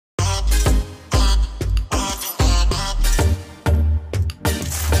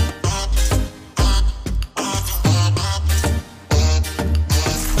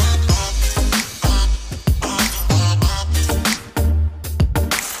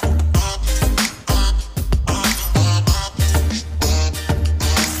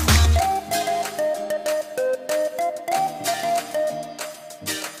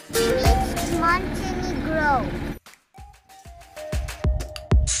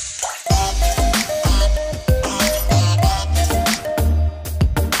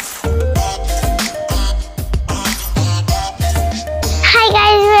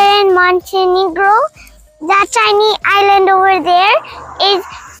that tiny island over there is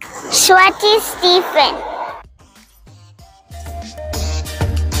Sweaty Stephen.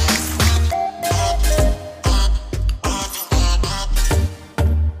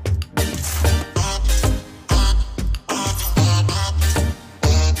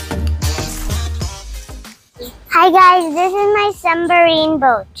 Hi guys, this is my submarine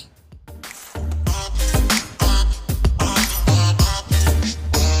boat.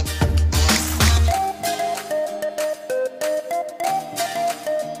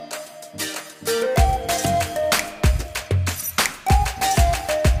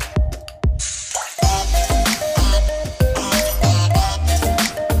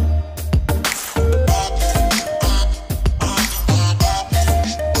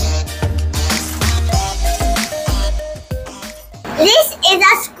 This is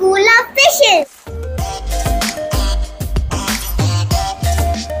a school of fishes.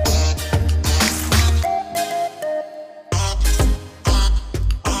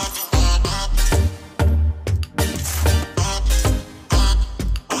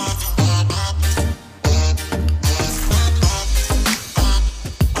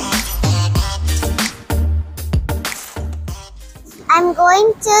 I'm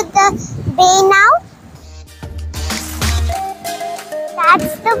going to the bay now.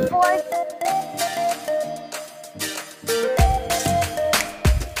 That's the fourth.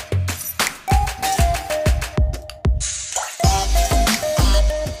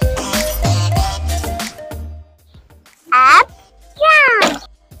 Up, down.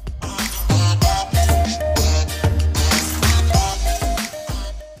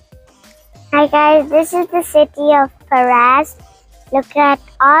 Hi guys, this is the city of Paras. Look at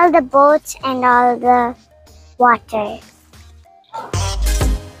all the boats and all the water.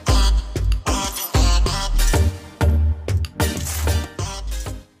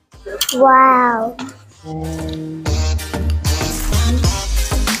 Wow.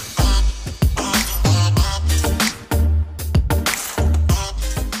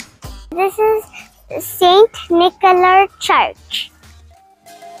 This is Saint Nicholas Church.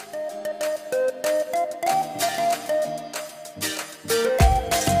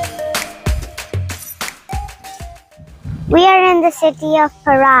 We are in the city of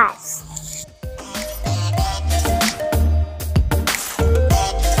Paras.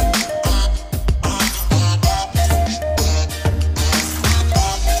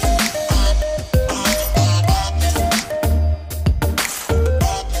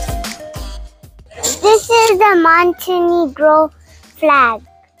 This is the Montenegro flag.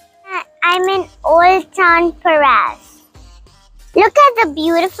 I'm in Old Town, Paras. Look at the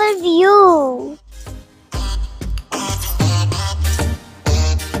beautiful view.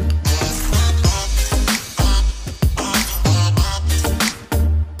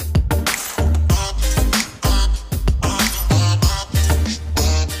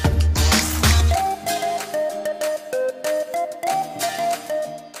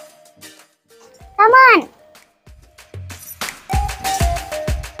 Come on.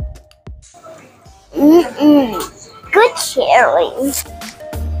 Good sharing.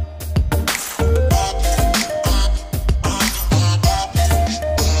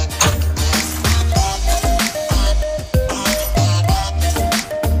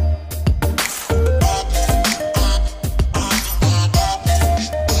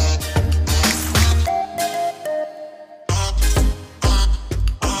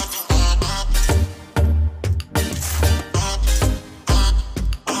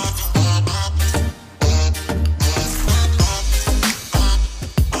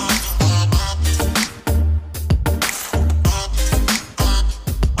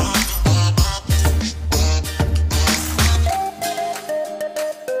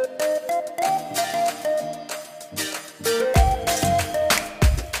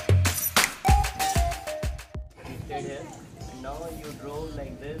 Here, and now you drove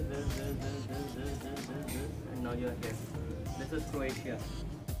like this, and now you're here. This is Croatia.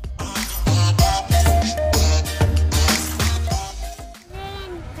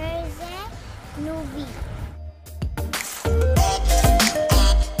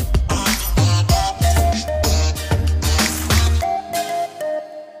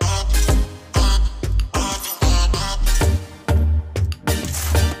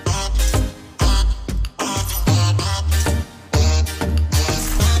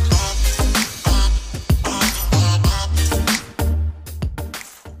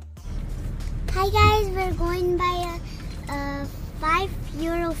 Hi guys, we're going by a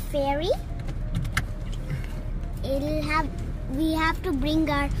 €5 ferry. We have to bring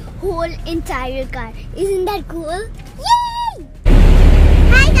our whole entire car. Isn't that cool? Yay!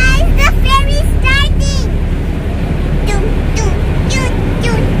 Hi guys, the ferry's starting!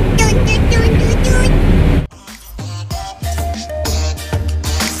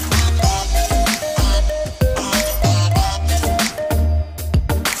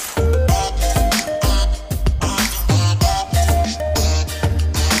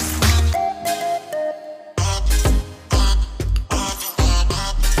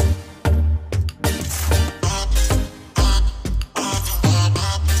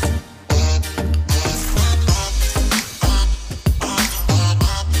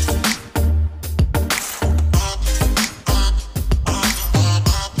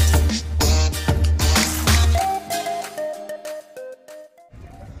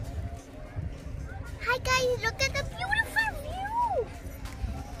 Hi guys, look at the beautiful view!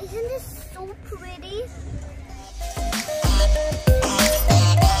 Isn't this so pretty?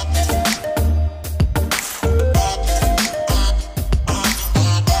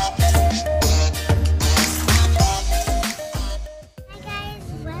 Hi guys,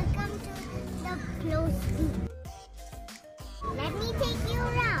 welcome to the close beach. Let me take you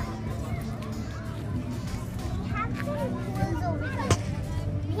around. We have some pools over here.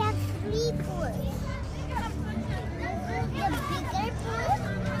 We have 3 pools. The bigger pool,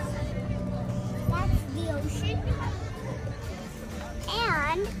 that's the ocean,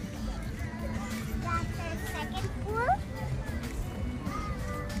 and that's our second